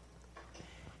phone.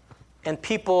 And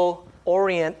people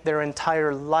orient their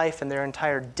entire life and their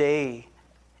entire day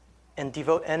and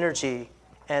devote energy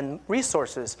and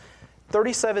resources.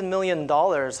 $37 million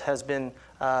has been,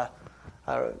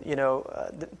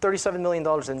 $37 million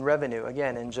in revenue,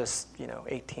 again, in just,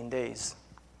 18 days.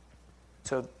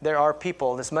 So there are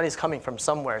people, this money's coming from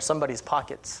somewhere, somebody's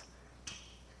pockets.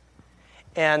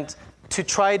 And to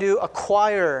try to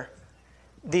acquire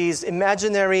these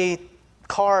imaginary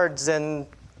cards and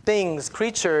things,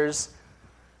 creatures,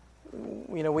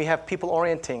 we have people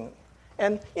orienting.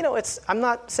 And, I'm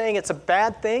not saying it's a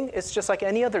bad thing. It's just like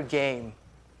any other game,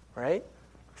 right?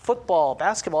 Football,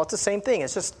 basketball, it's the same thing.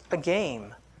 It's just a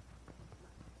game.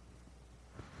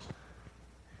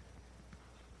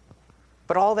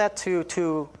 But all that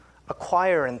to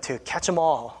acquire and to catch them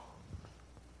all.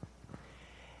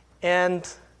 And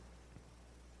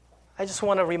I just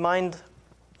want to remind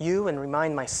you and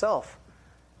remind myself,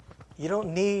 you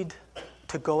don't need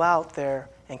to go out there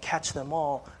and catch them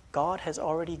all. God has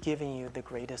already given you the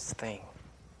greatest thing.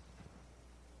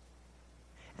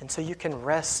 And so you can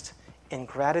rest in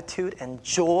gratitude and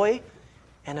joy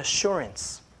and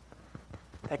assurance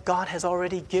that God has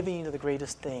already given you the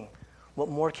greatest thing. What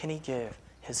more can He give?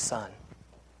 His Son.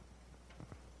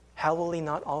 How will He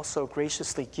not also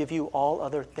graciously give you all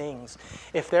other things?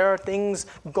 If there are things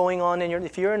going on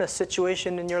if you're in a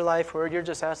situation in your life where you're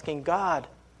just asking, God,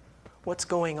 what's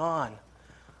going on?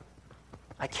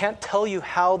 I can't tell you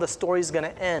how the story is going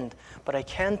to end, but I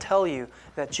can tell you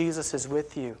that Jesus is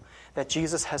with you, that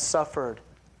Jesus has suffered.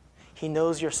 He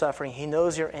knows your suffering. He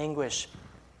knows your anguish.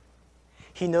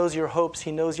 He knows your hopes.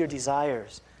 He knows your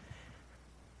desires.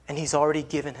 And He's already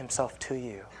given Himself to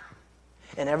you.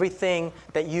 And everything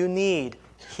that you need,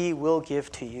 He will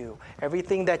give to you.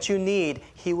 Everything that you need,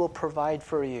 He will provide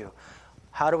for you.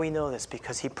 How do we know this?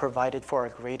 Because He provided for our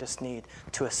greatest need,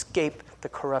 to escape the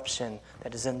corruption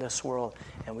that is in this world.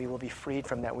 And we will be freed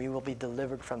from that. We will be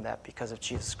delivered from that because of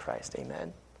Jesus Christ.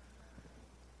 Amen.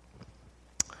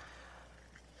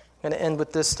 I'm going to end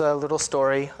with this little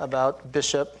story about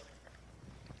Bishop.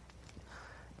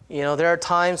 There are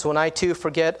times when I too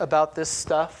forget about this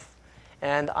stuff.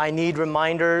 And I need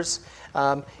reminders.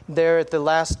 There at the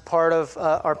last part of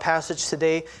our passage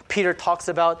today, Peter talks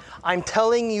about, I'm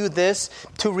telling you this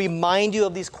to remind you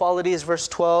of these qualities, verse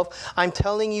 12. I'm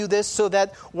telling you this so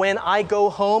that when I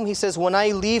go home, he says, when I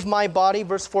leave my body,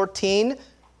 verse 14,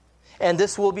 and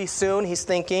this will be soon, he's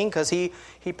thinking, because he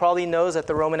probably knows that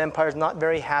the Roman Empire is not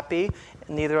very happy.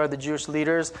 Neither are the Jewish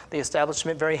leaders, the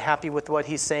establishment, very happy with what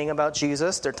he's saying about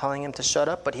Jesus. They're telling him to shut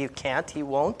up, but he can't, he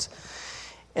won't.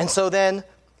 And so then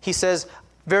he says,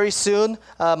 very soon,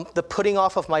 the putting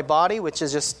off of my body, which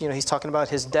is just, he's talking about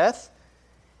his death.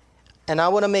 And I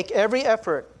want to make every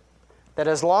effort that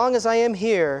as long as I am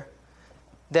here,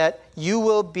 that you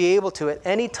will be able to at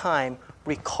any time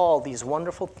recall these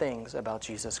wonderful things about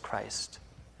Jesus Christ.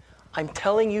 I'm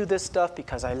telling you this stuff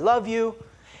because I love you.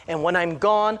 And when I'm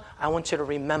gone, I want you to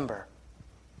remember.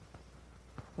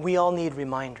 We all need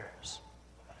reminders.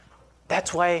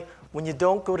 That's why when you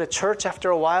don't go to church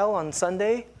after a while on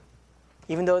Sunday,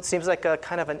 even though it seems like a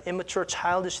kind of an immature,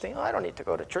 childish thing, I don't need to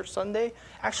go to church Sunday.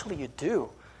 Actually, you do,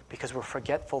 because we're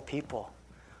forgetful people.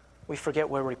 We forget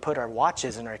where we put our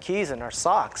watches and our keys and our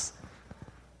socks.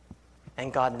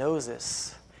 And God knows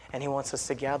this. And He wants us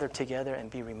to gather together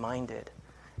and be reminded.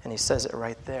 And He says it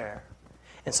right there.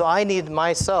 And so I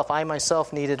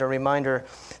myself needed a reminder.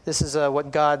 This is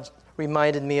what God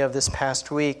reminded me of this past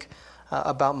week.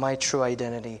 About my true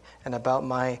identity and about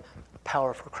my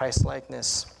power for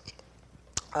Christ-likeness.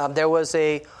 There was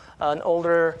an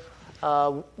older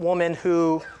woman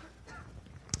who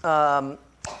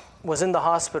was in the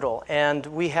hospital, and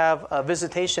we have a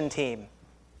visitation team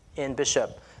in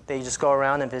Bishop. They just go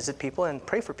around and visit people and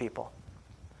pray for people.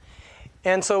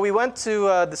 And so we went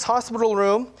to this hospital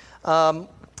room,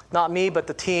 not me, but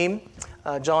the team.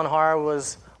 John Har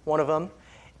was one of them.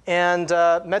 And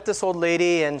met this old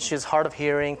lady, and she's hard of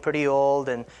hearing, pretty old,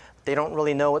 and they don't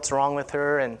really know what's wrong with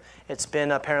her. And it's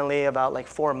been apparently about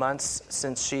 4 months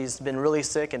since she's been really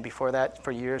sick, and before that,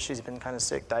 for years, she's been kind of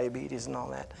sick, diabetes and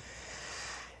all that.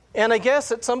 And I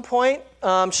guess at some point,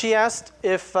 she asked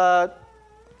if they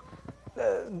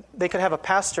could have a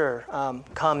pastor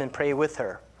come and pray with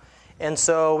her. And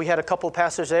so we had a couple of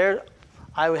pastors there.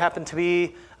 I happened to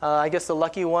be, the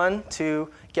lucky one to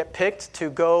get picked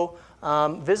to go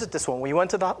visit this one. We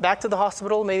went back to the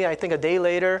hospital, maybe I think a day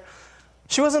later.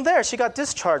 She wasn't there. She got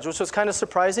discharged, which was kind of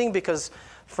surprising because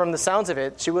from the sounds of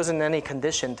it, she wasn't in any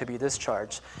condition to be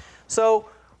discharged. So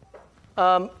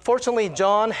fortunately,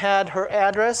 John had her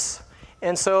address,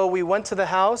 and so we went to the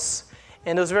house,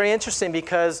 and it was very interesting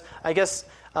because I guess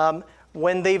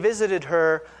when they visited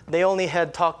her, they only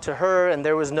had talked to her, and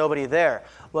there was nobody there.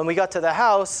 When we got to the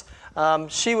house,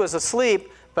 she was asleep,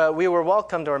 but we were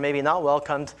welcomed, or maybe not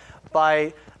welcomed,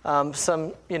 by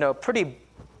some, pretty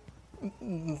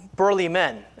burly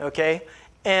men, okay?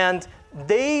 And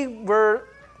they were,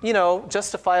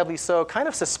 justifiably so, kind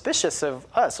of suspicious of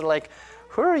us. They're like,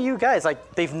 who are you guys?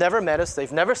 Like, they've never met us.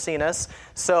 They've never seen us.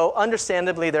 So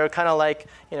understandably, they're kind of like,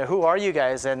 who are you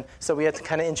guys? And so we had to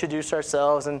kind of introduce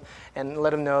ourselves and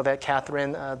let them know that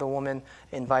Catherine, the woman,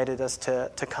 invited us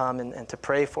to come and to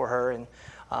pray for her. And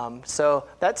so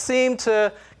that seemed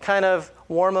to kind of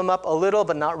warm them up a little,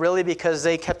 but not really, because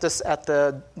they kept us at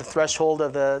the threshold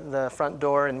of the front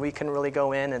door, and we couldn't really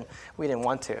go in, and we didn't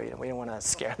want to. We didn't want to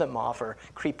scare them off or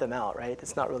creep them out, right?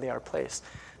 It's not really our place.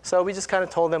 So we just kind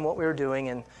of told them what we were doing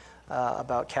and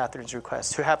about Catherine's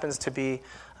request, who happens to be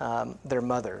their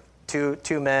mother.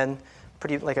 Two men,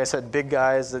 pretty, like I said, big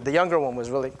guys. The younger one was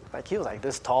really, he was like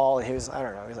this tall, and he was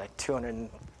like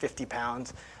 250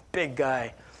 pounds, big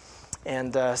guy.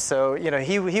 And so,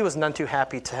 he was none too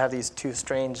happy to have these two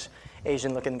strange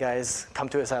Asian-looking guys come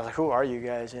to his house, like, who are you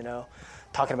guys,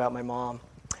 talking about my mom.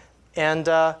 And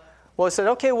we said,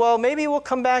 okay, well, maybe we'll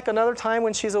come back another time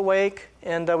when she's awake,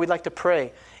 and we'd like to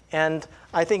pray. And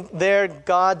I think there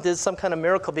God did some kind of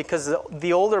miracle, because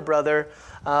the older brother,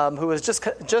 who was just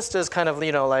as kind of,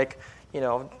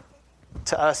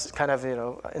 to us, kind of,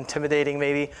 intimidating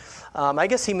maybe, I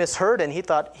guess he misheard, and he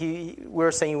thought we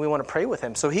were saying we want to pray with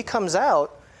him. So he comes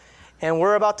out, and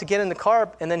we're about to get in the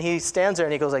car, and then he stands there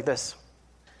and he goes like this.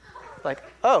 Like,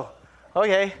 oh,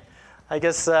 okay, I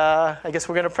guess we're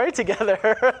going to pray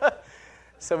together.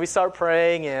 So we start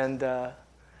praying, and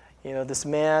this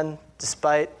man,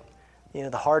 despite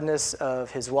the hardness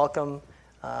of his welcome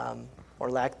or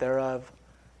lack thereof,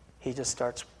 he just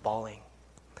starts bawling,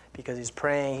 because he's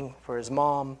praying for his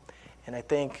mom, and I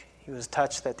think he was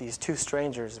touched that these two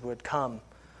strangers would come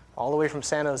all the way from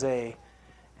San Jose,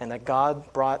 and that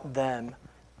God brought them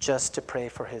just to pray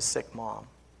for his sick mom.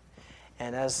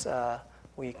 And as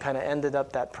we kind of ended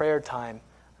up that prayer time,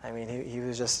 I mean, he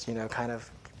was just, kind of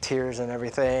tears and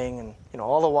everything, and,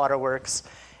 all the waterworks.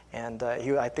 And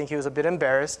I think he was a bit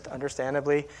embarrassed,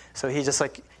 understandably. So he just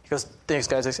he goes, thanks,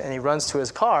 guys. And he runs to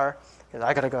his car. He goes,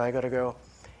 I got to go.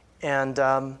 And,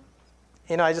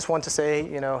 I just want to say,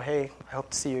 hey, I hope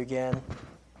to see you again.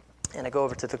 And I go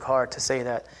over to the car to say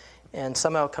that. And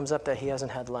somehow it comes up that he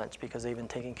hasn't had lunch, because they've been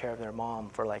taking care of their mom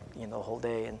for the whole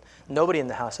day. And nobody in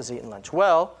the house has eaten lunch.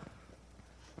 Well,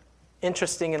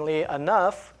 interestingly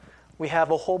enough, we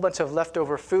have a whole bunch of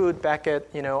leftover food back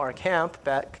at, our camp,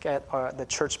 back at the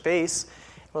church base.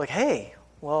 We're like, hey,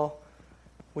 well,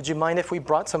 would you mind if we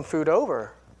brought some food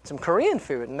over, some Korean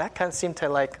food? And that kind of seemed to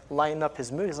lighten up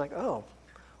his mood. He's like, oh,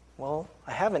 well,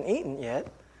 I haven't eaten yet.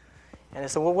 And I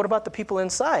said, well, what about the people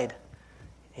inside?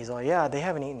 He's like, yeah, they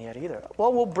haven't eaten yet either.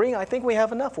 Well, I think we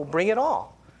have enough. We'll bring it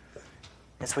all.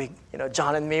 And so we,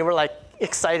 John and me, we're like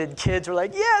excited kids. We're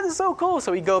like, yeah, this is so cool.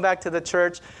 So we go back to the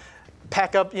church,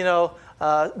 pack up,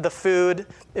 the food.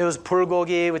 It was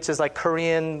bulgogi, which is like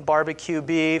Korean barbecue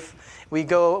beef. We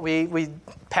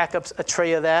pack up a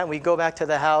tray of that, and we go back to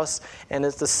the house, and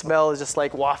the smell is just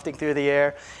wafting through the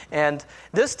air. And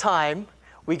this time,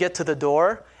 we get to the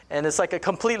door, and it's like a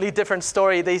completely different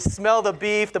story. They smell the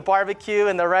beef, the barbecue,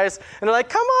 and the rice, and they're like,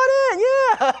 come on in,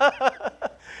 yeah.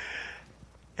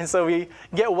 And so we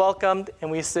get welcomed, and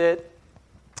we sit,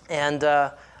 and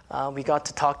we got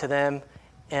to talk to them.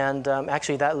 And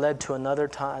actually, that led to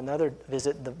another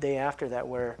visit the day after that,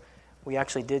 where we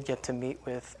actually did get to meet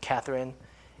with Catherine,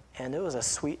 and it was a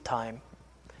sweet time.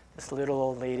 This little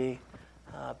old lady,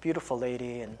 beautiful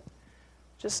lady, and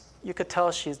just you could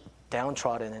tell she's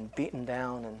downtrodden and beaten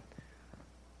down,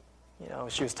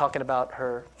 and she was talking about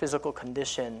her physical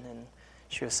condition, and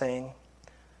she was saying,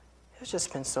 "It's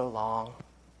just been so long.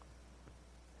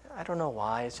 I don't know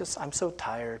why. I'm so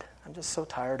tired. I'm just so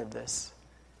tired of this."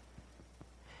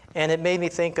 And it made me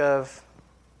think of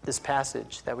this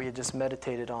passage that we had just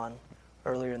meditated on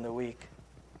earlier in the week.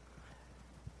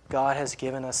 God has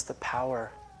given us the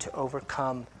power to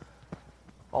overcome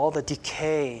all the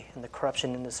decay and the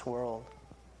corruption in this world.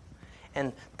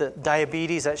 And the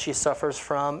diabetes that she suffers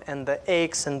from, and the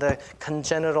aches and the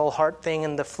congenital heart thing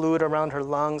and the fluid around her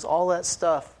lungs, all that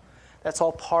stuff, that's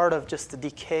all part of just the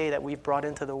decay that we've brought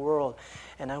into the world.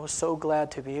 And I was so glad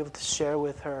to be able to share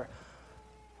with her,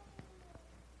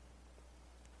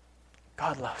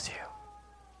 God loves you.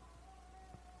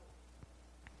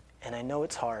 And I know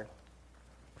it's hard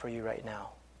for you right now.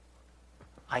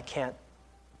 I can't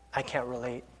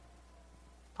relate.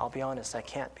 I'll be honest, I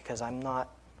can't, because I'm not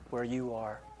where you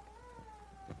are.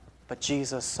 But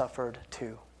Jesus suffered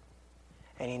too.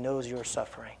 And he knows your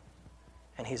suffering.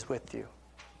 And he's with you.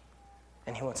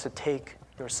 And he wants to take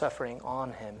your suffering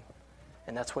on him.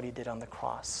 And that's what he did on the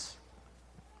cross.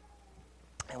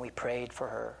 And we prayed for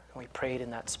her. And we prayed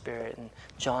in that spirit. And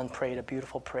John prayed a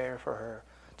beautiful prayer for her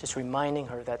Just reminding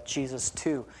her that Jesus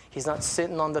too, he's not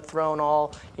sitting on the throne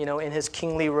all, in his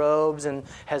kingly robes and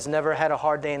has never had a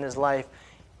hard day in his life.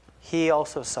 He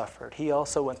also suffered. He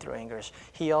also went through anguish.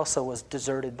 He also was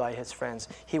deserted by his friends.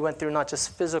 He went through not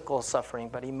just physical suffering,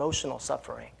 but emotional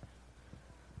suffering.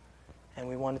 And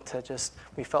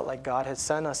we felt like God had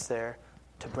sent us there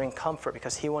to bring comfort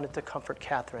because he wanted to comfort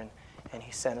Catherine, and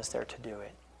he sent us there to do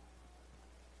it.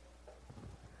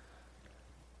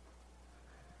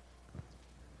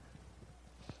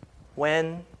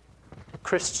 When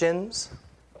Christians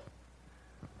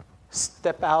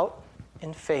step out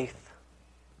in faith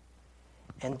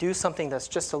and do something that's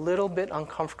just a little bit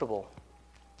uncomfortable,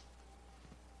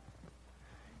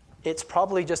 it's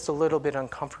probably just a little bit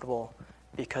uncomfortable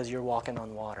because you're walking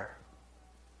on water.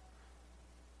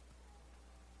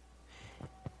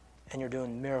 And you're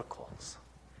doing miracles.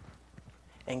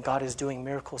 And God is doing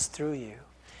miracles through you.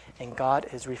 And God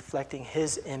is reflecting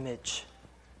his image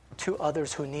to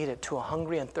others who need it, to a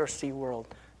hungry and thirsty world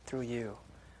through you.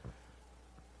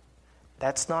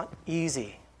 That's not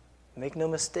easy. Make no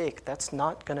mistake, that's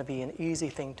not going to be an easy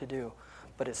thing to do,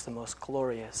 but it's the most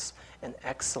glorious and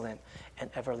excellent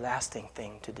and everlasting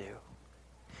thing to do.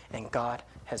 And God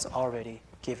has already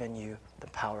given you the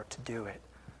power to do it.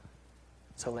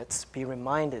 So let's be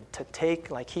reminded to take,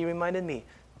 like he reminded me,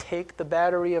 take the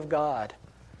battery of God.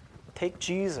 Take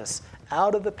Jesus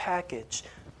out of the package,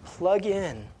 plug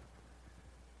in,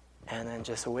 and then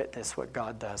just witness what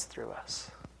God does through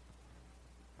us.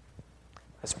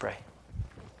 Let's pray.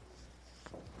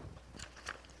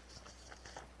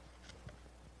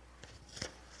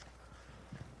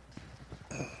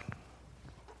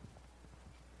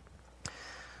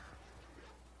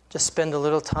 Just spend a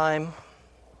little time.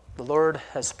 The Lord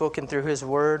has spoken through his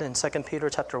word in 2 Peter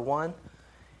chapter 1.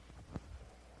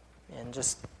 And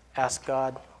just ask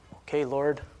God, okay,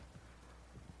 Lord,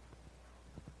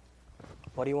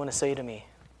 what do you want to say to me?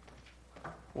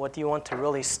 What do you want to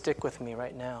really stick with me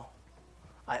right now?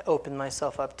 I open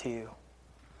myself up to you.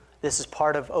 This is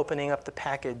part of opening up the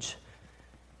package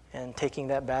and taking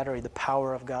that battery, the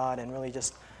power of God, and really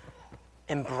just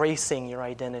embracing your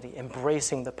identity,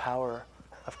 embracing the power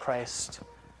of Christ.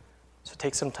 So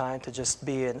take some time to just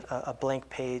be a blank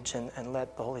page and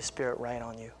let the Holy Spirit write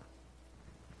on you.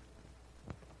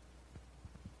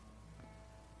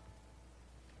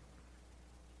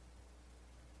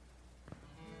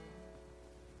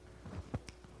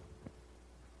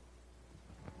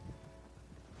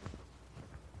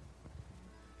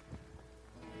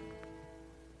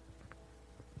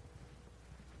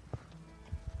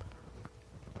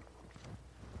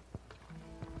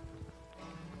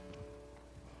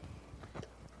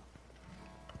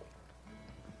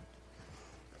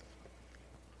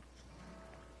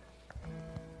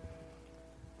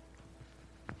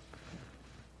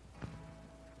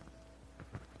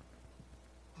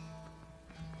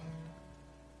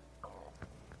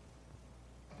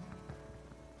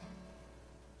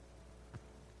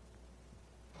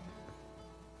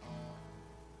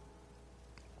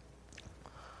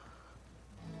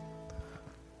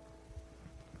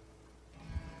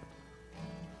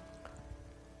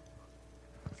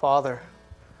 Father,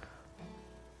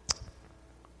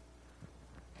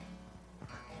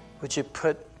 would you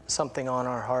put something on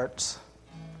our hearts?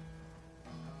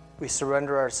 We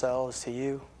surrender ourselves to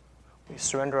you. We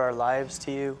surrender our lives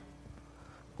to you.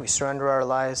 We surrender our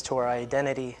lives to our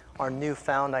identity, our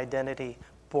newfound identity,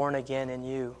 born again in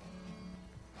you.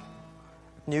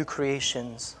 New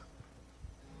creations.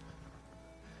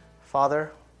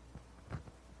 Father,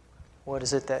 what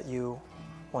is it that you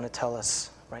want to tell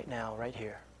us right now, right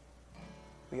here?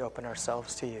 We open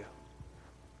ourselves to you.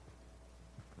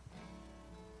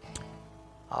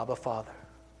 Abba, Father,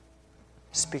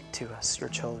 speak to us, your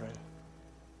children.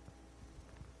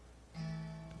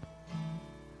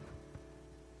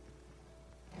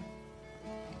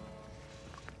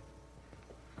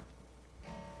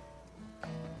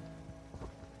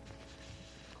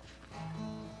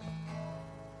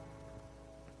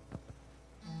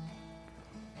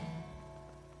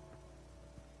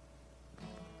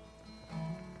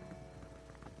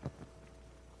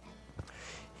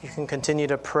 You can continue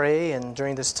to pray, and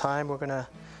during this time we're going to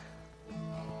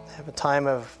have a time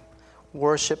of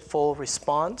worshipful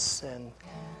response, and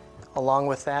along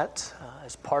with that,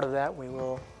 as part of that, we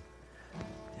will,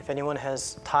 if anyone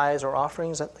has tithes or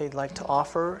offerings that they'd like to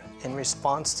offer in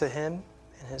response to him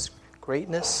and his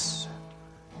greatness,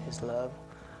 his love,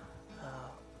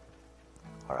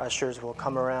 our ushers will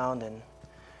come around and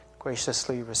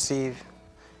graciously receive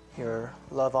your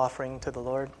love offering to the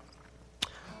Lord.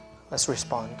 Let's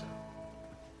respond.